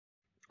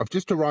I've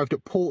just arrived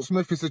at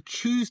Portsmouth. It's a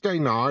Tuesday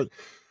night.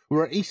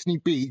 We're at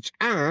Eastney Beach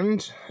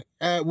and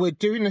we're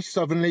doing a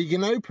Southern League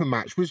and Open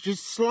match, which is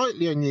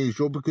slightly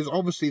unusual because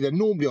obviously they're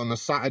normally on a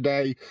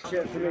Saturday.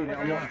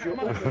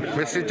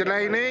 Mr.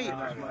 Delaney?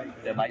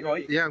 Yeah, mate,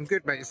 right? Yeah, I'm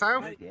good, mate.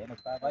 Yourself? Yeah,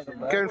 not bad,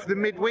 mate. Going for the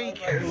midweek?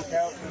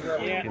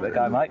 Yeah. Give it a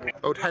go, mate.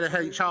 Old head of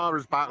HR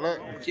is back, look.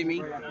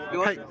 Jimmy,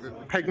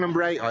 Peg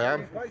number 8, I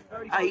am.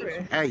 8.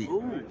 8.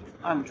 Ooh,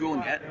 I haven't drawn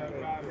yet.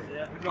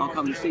 I'll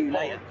come and see you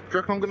later. Do you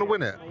reckon I'm going to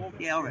win it?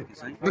 Yeah, I reckon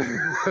so.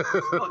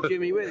 It's got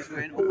Jimmy Willis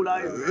going all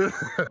over.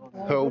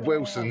 Oh,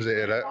 Wilson's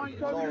here, look.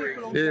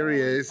 Here he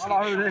is.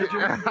 Hello there,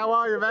 Jimmy. How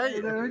are you,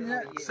 mate?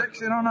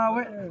 Sexing on our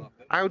way.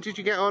 How did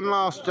you get on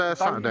last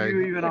Saturday?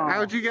 you even ask.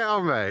 How did you get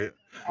on, mate?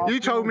 You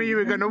told me you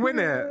were going to win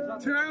it.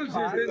 2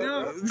 ounces, didn't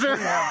you?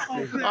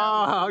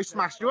 Oh, I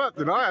smashed you up,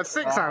 didn't I? I had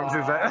 6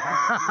 ounces there.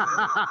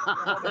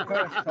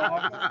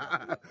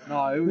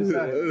 No, it was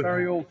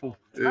very awful.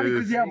 Only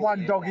because you had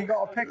one dog, you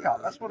got a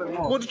pickup. That's what it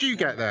was. What did you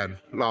get then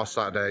last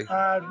Saturday?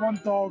 I had 1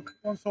 dog,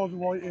 1 soldier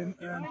whiting,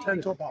 and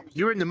 10 top ups.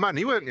 You were in the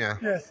money, weren't you?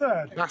 Yeah,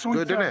 third. That's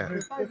good, isn't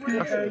it?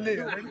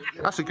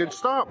 That's a good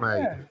start, mate.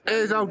 Yeah.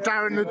 Here's old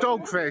Darren the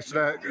dogfish,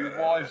 look. Your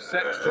wife's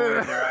sex toy in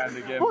your hand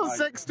again. What mate.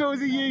 sex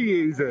toys are you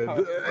using? I've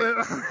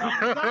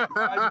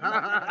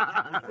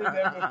been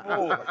there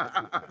before.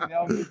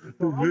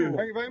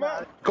 Thank you very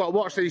much. Got to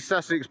watch these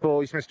Sussex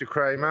boys, Mr.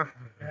 Kramer.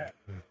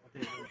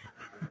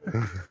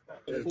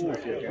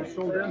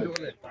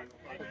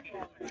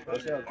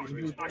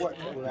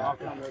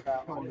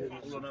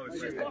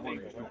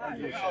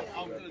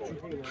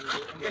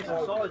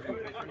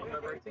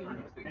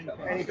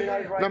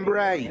 Number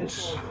 8.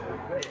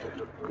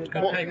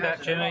 Take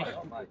that, Jimmy.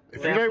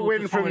 If you don't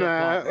win from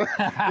there, is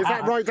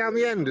that right down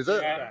the end? Is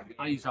it?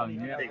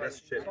 A-zone, yeah.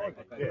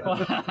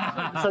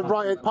 So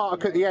right at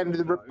Park at the end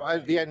of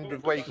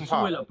where you can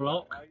park. Toilet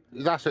block.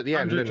 That's at the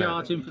end, 100 isn't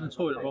yards in from the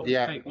toilet block.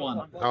 Yeah. Take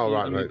 1. Oh,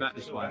 right, mate. Back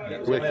this way.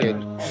 Wicked.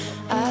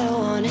 I don't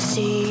wanna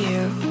see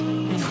you.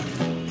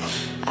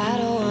 I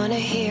don't wanna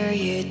hear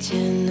you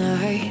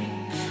tonight.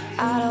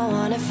 I don't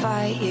wanna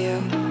fight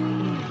you.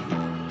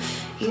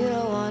 You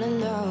don't wanna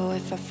know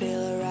if I feel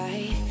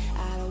alright.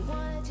 I don't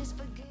wanna just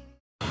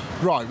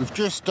forgive. Right, we've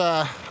just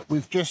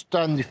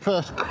done the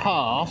first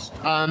cast.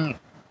 Got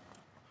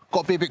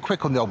to be a bit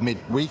quick on the old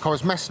midweek. I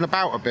was messing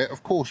about a bit.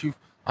 Of course, I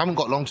haven't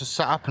got long to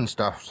set up and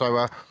stuff. So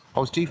I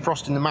was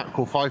defrosting the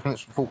mackerel 5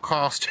 minutes before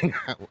casting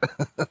out.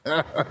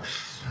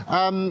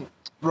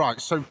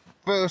 Right, so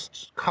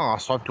first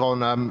cast, I've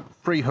gone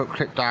 3 hook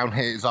clip down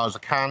here as hard as I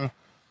can.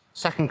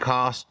 Second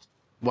cast,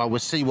 well, we'll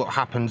see what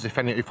happens if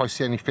I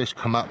see any fish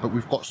come up, but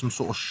we've got some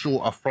sort of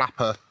shorter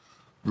flapper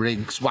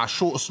rigs, well,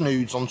 shorter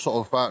snoods on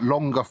sort of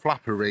longer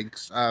flapper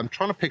rigs. Trying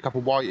to pick up a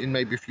whiting,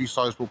 maybe a few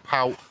sizable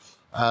pout.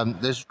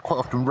 There's quite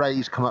often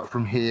rays come up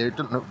from here. It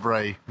doesn't look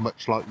very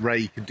much like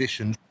ray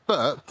conditions,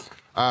 but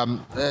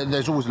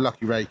there's always a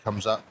lucky ray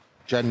comes up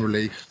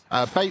generally.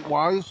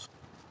 Bait-wise,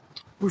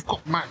 we've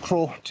got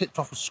mackerel tipped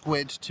off a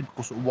squid,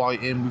 typical sort of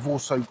whiting. We've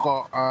also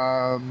got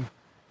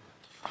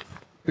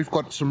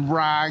some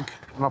rag,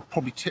 and I'll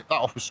probably tip that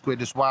off a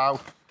squid as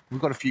well.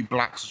 We've got a few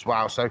blacks as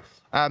well, so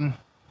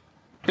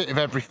bit of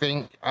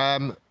everything.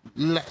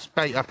 Let's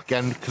bait up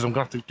again because I'm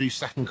going to have to do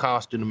second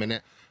cast in a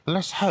minute.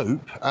 Let's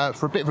hope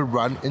for a bit of a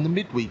run in the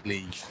midweek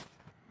league.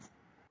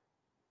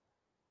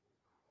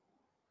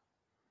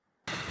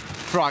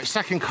 Right,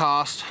 second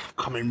cast,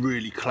 coming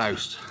really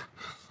close.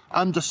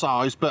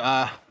 Undersized,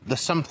 but there's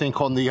something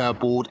on the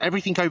board.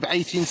 Everything over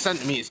 18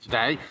 centimetres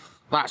today.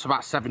 That's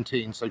about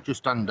 17, so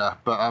just under.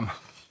 But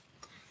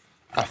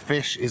a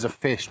fish is a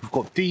fish. We've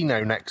got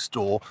Deano next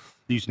door,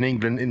 who's an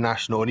England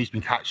international, and he's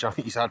been catching. I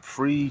think he's had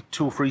 2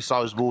 or 3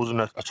 sizables and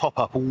a top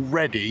up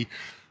already.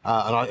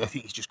 And I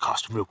think he's just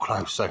casting real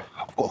close, so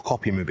I've got to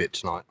copy him a bit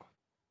tonight.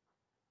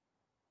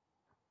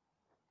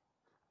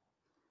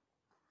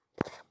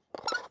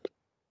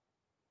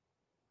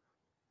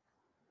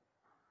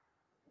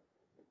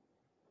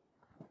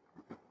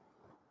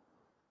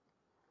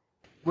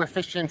 We're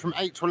fishing from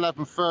 8 to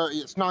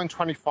 11:30. It's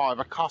 9:25.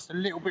 I cast a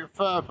little bit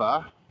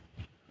further,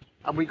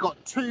 and we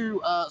got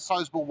 2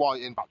 sizable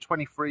whiting, about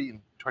 23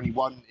 and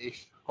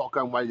 21-ish. Got to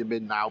go and weigh them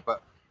in now,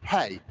 but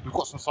hey, we've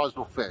got some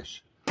sizable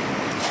fish.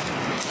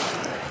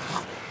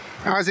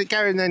 How's it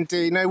going then,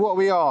 Dino? What are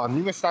we on?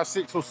 You must have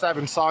 6 or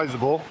 7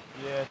 sizable.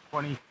 Yeah,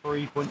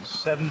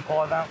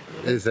 23.75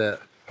 ounces. Is it?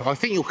 I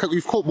think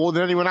you've caught more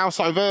than anyone else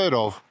I've heard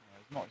of.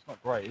 Yeah, it's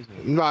not great, is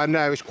it?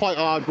 No, it's quite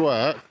hard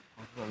work.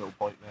 I've got a little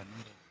bite then.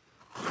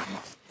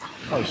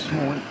 Oh,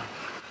 small.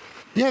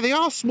 Yeah, they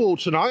are small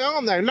tonight,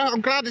 aren't they? No,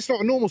 I'm glad it's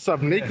not a normal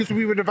Southern League because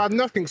we would have had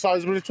nothing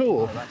sizable at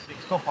all. Oh, that's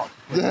 6 top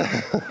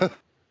ups.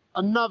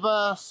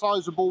 Another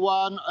sizable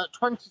one at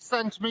 20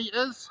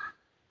 centimetres.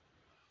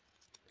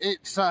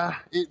 It's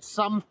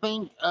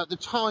something. The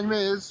time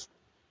is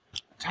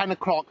 10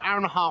 o'clock, hour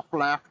and a half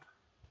left.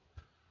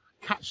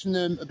 Catching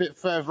them a bit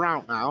further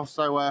out now,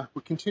 so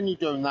we'll continue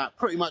doing that.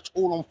 Pretty much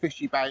all on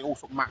fishy bait, all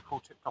sort of mackerel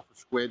tipped off a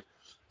squid.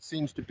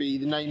 Seems to be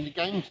the name of the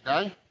game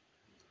today.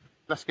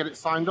 Let's get it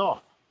signed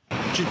off.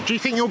 Do you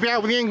think you'll be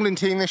out with the England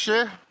team this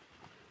year?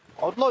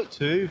 I'd like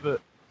to,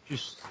 but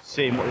just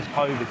seeing what this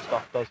COVID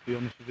stuff does, to be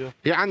honest with you.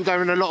 Yeah, and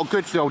doing a lot of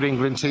good for the old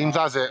England teams,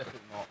 has it? Definitely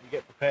not. You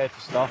get prepared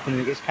for stuff and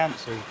then it gets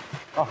cancelled.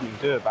 Nothing you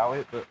can do about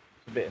it, but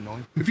it's a bit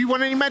annoying. Have you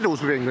won any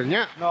medals with England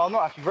yet? No, I'm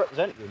not actually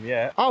representing them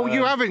yet. Oh,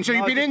 you haven't? So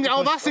you've been in...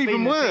 Oh, that's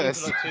even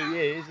worse. I've been in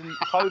the team for like 2 years and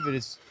COVID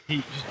is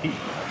keep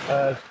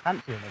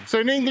cancelling them. So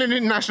in England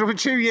international for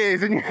 2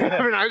 years and you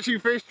haven't actually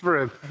fished for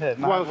him? Yeah,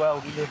 mad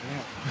world we live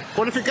in, yeah.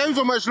 Well, if it goes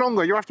on much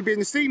longer, you'll have to be in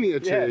the senior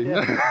team.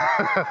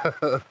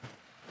 Yeah.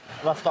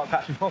 I'll start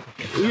catching proper.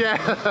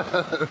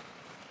 Yeah.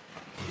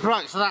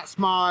 Right, so that's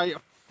my...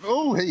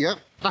 Oh, here you go.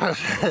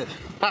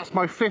 That's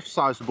my 5th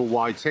sizable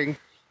whiting.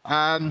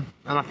 And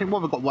I think,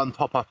 well, we've got one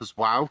top up as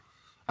well.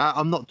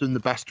 I'm not doing the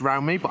best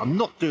around me, but I'm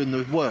not doing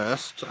the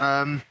worst.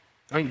 I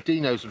think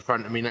Deano's in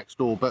front of me next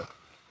door, but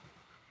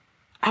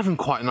having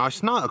quite a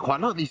nice night. I quite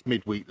like these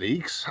midweek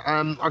leagues.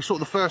 I saw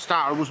the first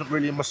hour I wasn't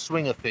really in my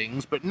swing of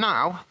things, but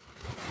now,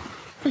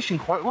 fishing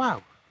quite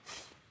well.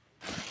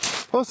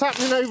 What's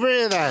happening over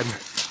here then?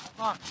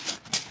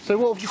 So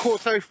what have you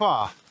caught so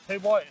far? 2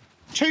 whiting.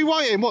 2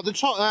 whiting, what, the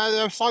top,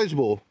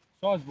 sizable?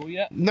 Sizable,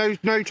 yeah. No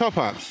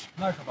top-ups?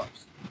 No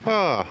top-ups.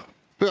 Ah,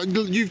 but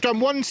you've done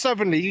 1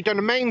 Southern League, you've done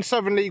a main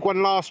Southern League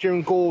one last year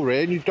in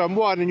Goring, you've done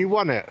one and you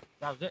won it.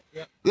 That was it,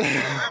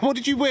 yeah. What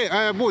did you win?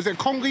 What was it,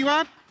 Conga you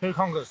had? 2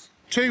 congers.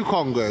 2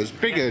 Congas,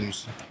 big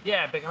uns.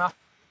 Yeah, big enough.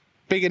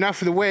 Big enough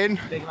for the win.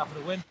 Big enough for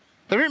the win.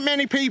 There aren't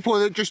many people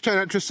that just turn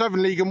up to a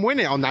Southern League and win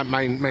it on that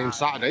main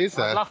Saturday, is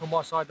there? Luck on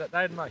my side that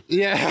day, didn't I?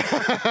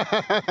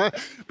 Yeah.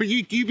 But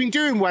you've been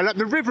doing well up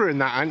the river in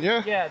that, haven't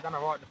you? Yeah, done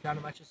alright in the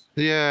flounder matches.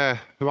 Yeah.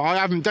 Well, I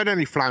haven't done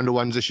any flounder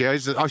ones this year.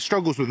 I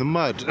struggles with the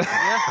mud.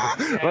 Yeah.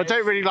 Well, I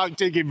don't really like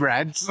digging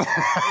reds. It's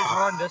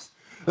horrendous.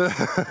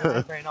 It's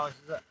not very nice,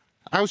 is it?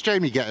 How's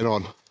Jamie getting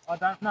on? I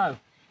don't know.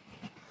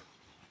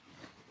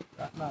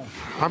 Don't know.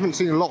 I haven't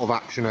seen a lot of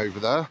action over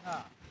there. No.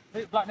 I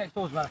think Black next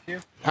door's had a few.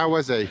 How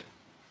was he?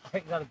 I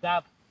think he's had a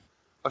dab.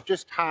 I've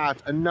just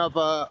had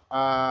another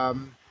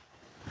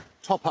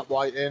top-up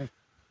whiting.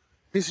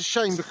 It's a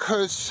shame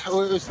because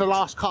it's the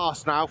last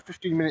cast now,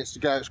 15 minutes to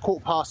go. It's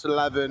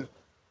 11:15.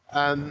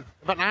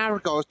 About an hour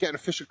ago, I was getting a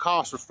fish at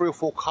cast with 3 or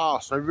 4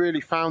 casts, and I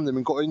really found them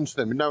and got into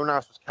them, and no one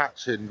else was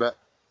catching, but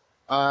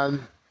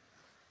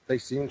they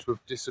seem to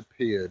have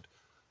disappeared.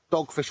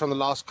 Dogfish on the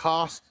last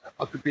cast.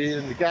 I could be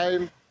in the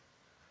game.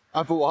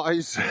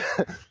 Otherwise,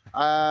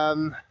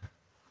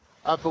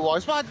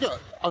 otherwise, but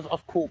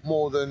I've caught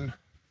more than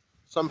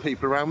some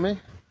people around me.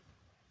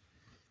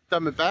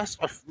 Done my best.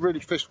 I've really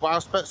fished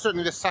well, but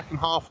certainly the second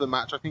half of the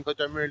match, I think I've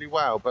done really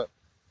well. But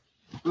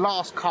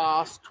last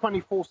cast,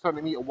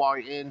 24cm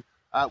whiting,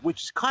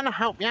 which has kind of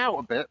helped me out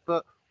a bit.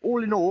 But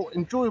all in all,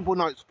 enjoyable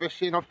night's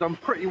fishing. I've done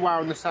pretty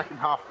well in the second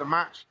half of the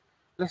match.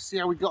 Let's see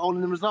how we got on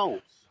in the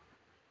results.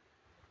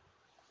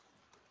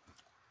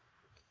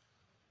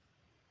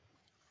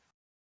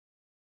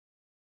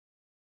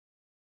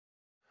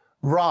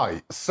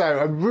 Right, so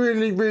a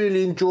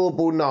really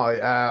enjoyable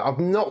night. I've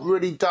not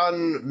really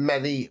done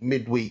many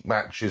midweek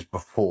matches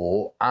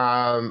before,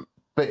 but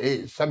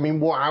it's, I mean,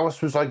 what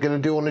else was I going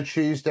to do on a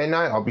Tuesday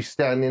night? I'll be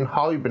staying in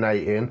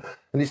hibernating,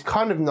 and it's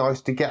kind of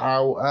nice to get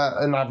out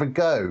and have a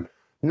go.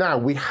 Now,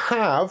 we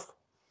have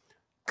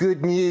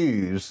good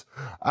news.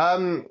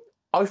 I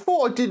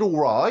thought I did all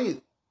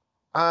right.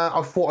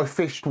 I thought I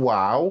fished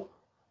well,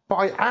 but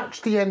I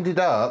actually ended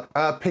up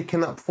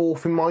picking up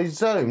 4th in my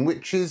zone,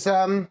 which is...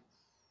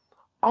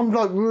 I'm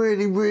like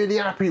really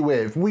happy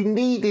with. We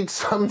needed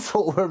some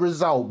sort of a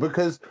result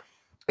because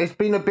it's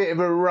been a bit of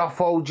a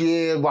rough old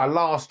year. Well,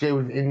 last year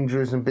with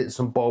injuries and bits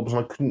and bobs,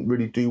 and I couldn't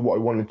really do what I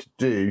wanted to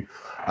do.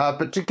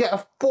 But to get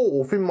a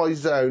 4th in my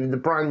zone in the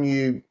brand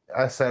new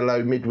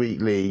SLO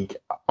Midweek League,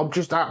 I'm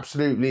just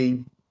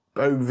absolutely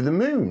over the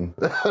moon.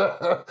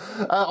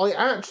 I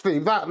actually,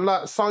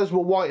 that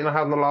sizable whiting I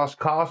had in the last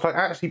cast, I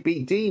actually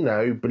beat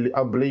Deano,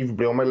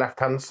 unbelievably, on my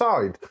left-hand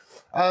side.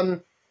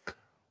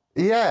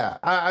 Yeah,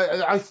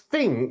 I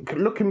think,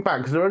 looking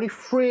back, because they're only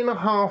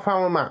 3.5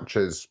 hour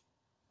matches.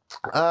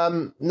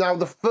 Now,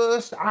 the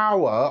first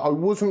hour, I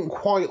wasn't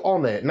quite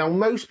on it. Now,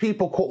 most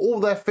people caught all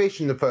their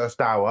fish in the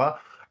first hour,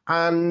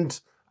 and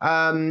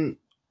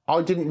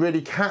I didn't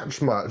really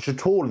catch much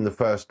at all in the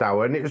first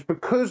hour, and it was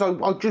because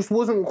I just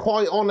wasn't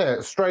quite on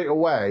it straight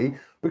away,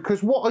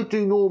 because what I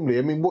do normally,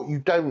 I mean, what you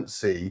don't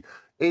see,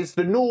 is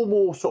the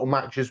normal sort of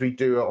matches we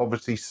do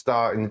obviously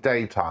start in the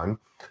daytime.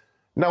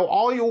 Now,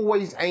 I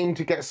always aim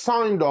to get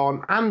signed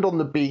on and on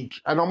the beach,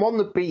 and I'm on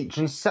the beach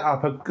and set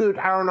up a good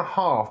hour and a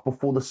half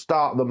before the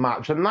start of the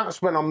match, and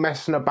that's when I'm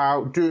messing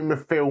about, doing the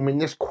filming.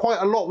 There's quite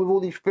a lot with all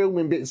these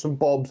filming bits and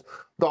bobs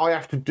that I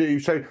have to do,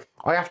 so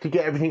I have to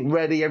get everything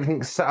ready,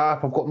 everything set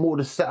up. I've got more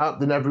to set up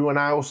than everyone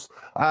else.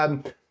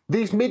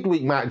 These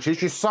midweek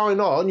matches, you sign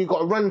on, you've got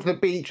to run to the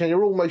beach, and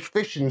you're almost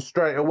fishing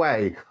straight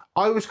away.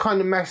 I was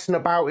kind of messing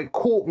about, it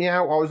caught me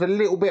out, I was a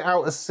little bit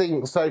out of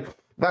sync, so...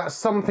 that's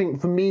something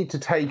for me to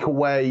take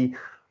away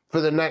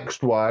for the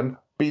next one.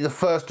 Be the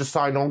first to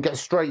sign on, get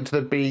straight to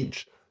the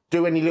beach,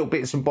 do any little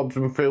bits and bobs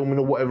and filming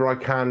or whatever I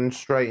can,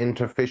 straight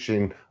into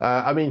fishing.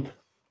 I mean,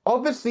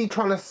 Obviously,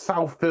 trying to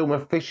self-film a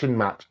fishing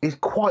match is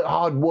quite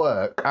hard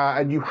work,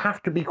 and you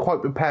have to be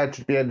quite prepared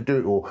to be able to do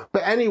it all.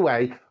 But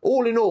anyway,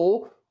 all in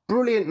all,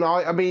 brilliant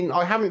night. I mean,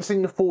 I haven't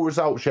seen the full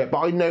results yet, but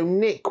I know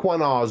Nick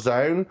won our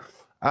zone.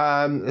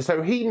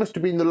 So he must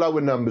have been the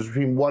lower numbers,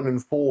 between 1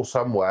 and 4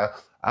 somewhere.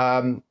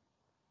 I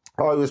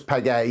was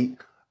peg 8,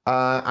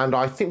 and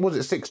I think, was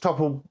it 6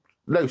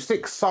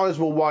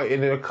 sizable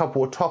whiting and a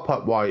couple of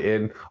top-up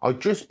whiting. I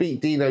just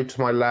beat Deano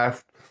to my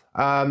left.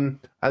 And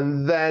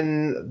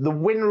then the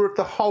winner of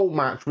the whole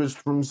match was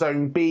from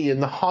Zone B in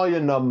the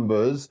higher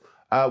numbers,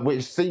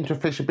 which seemed to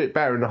fish a bit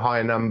better in the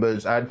higher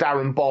numbers.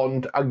 Darren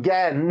Bond,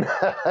 again,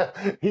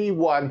 he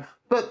won.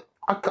 But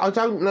I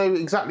don't know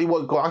exactly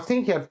what he got. I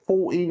think he had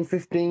 14,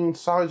 15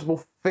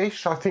 sizable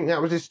fish. I think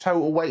that was his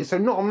total weight. So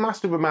not a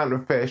massive amount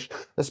of fish,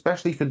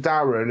 especially for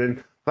Darren.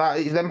 And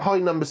them high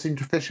numbers seem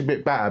to fish a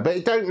bit better. But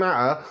it don't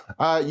matter.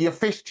 You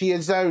fish to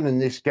your zone in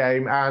this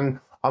game, and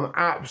I'm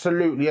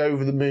absolutely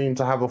over the moon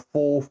to have a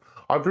 4th.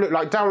 I've looked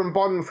like Darren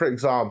Bond, for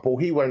example.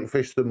 He won't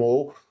fish them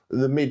all,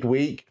 the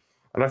midweek.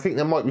 And I think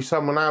there might be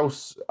someone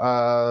else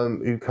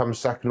who comes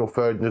 2nd or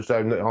 3rd in the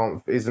zone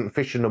that isn't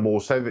fishing them all.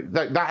 So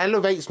that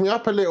elevates me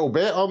up a little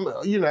bit.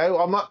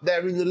 I'm up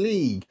there in the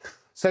league.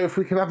 So if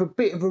we can have a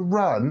bit of a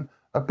run,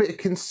 a bit of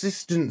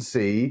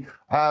consistency,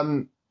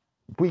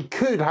 we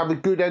could have a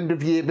good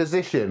end-of-year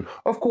position.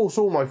 Of course,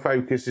 all my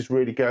focus is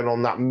really going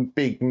on that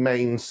big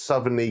main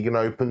Southern League and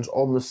Opens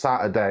on the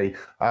Saturday.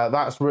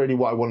 That's really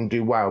what I want to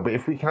do well. But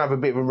if we can have a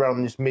bit of a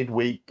run this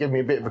midweek, give me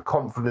a bit of a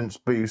confidence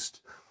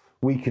boost,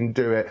 we can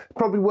do it.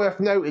 Probably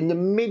worth noting, the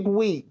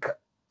midweek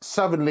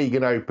Southern League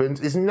and Opens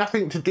is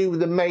nothing to do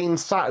with the main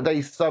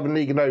Saturday Southern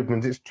League and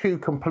Opens. It's 2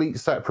 complete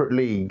separate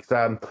leagues.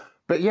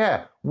 But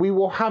yeah, we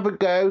will have a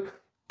go.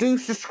 Do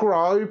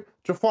subscribe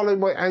to follow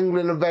my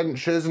angling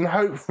adventures, and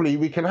hopefully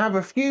we can have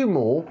a few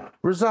more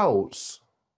results.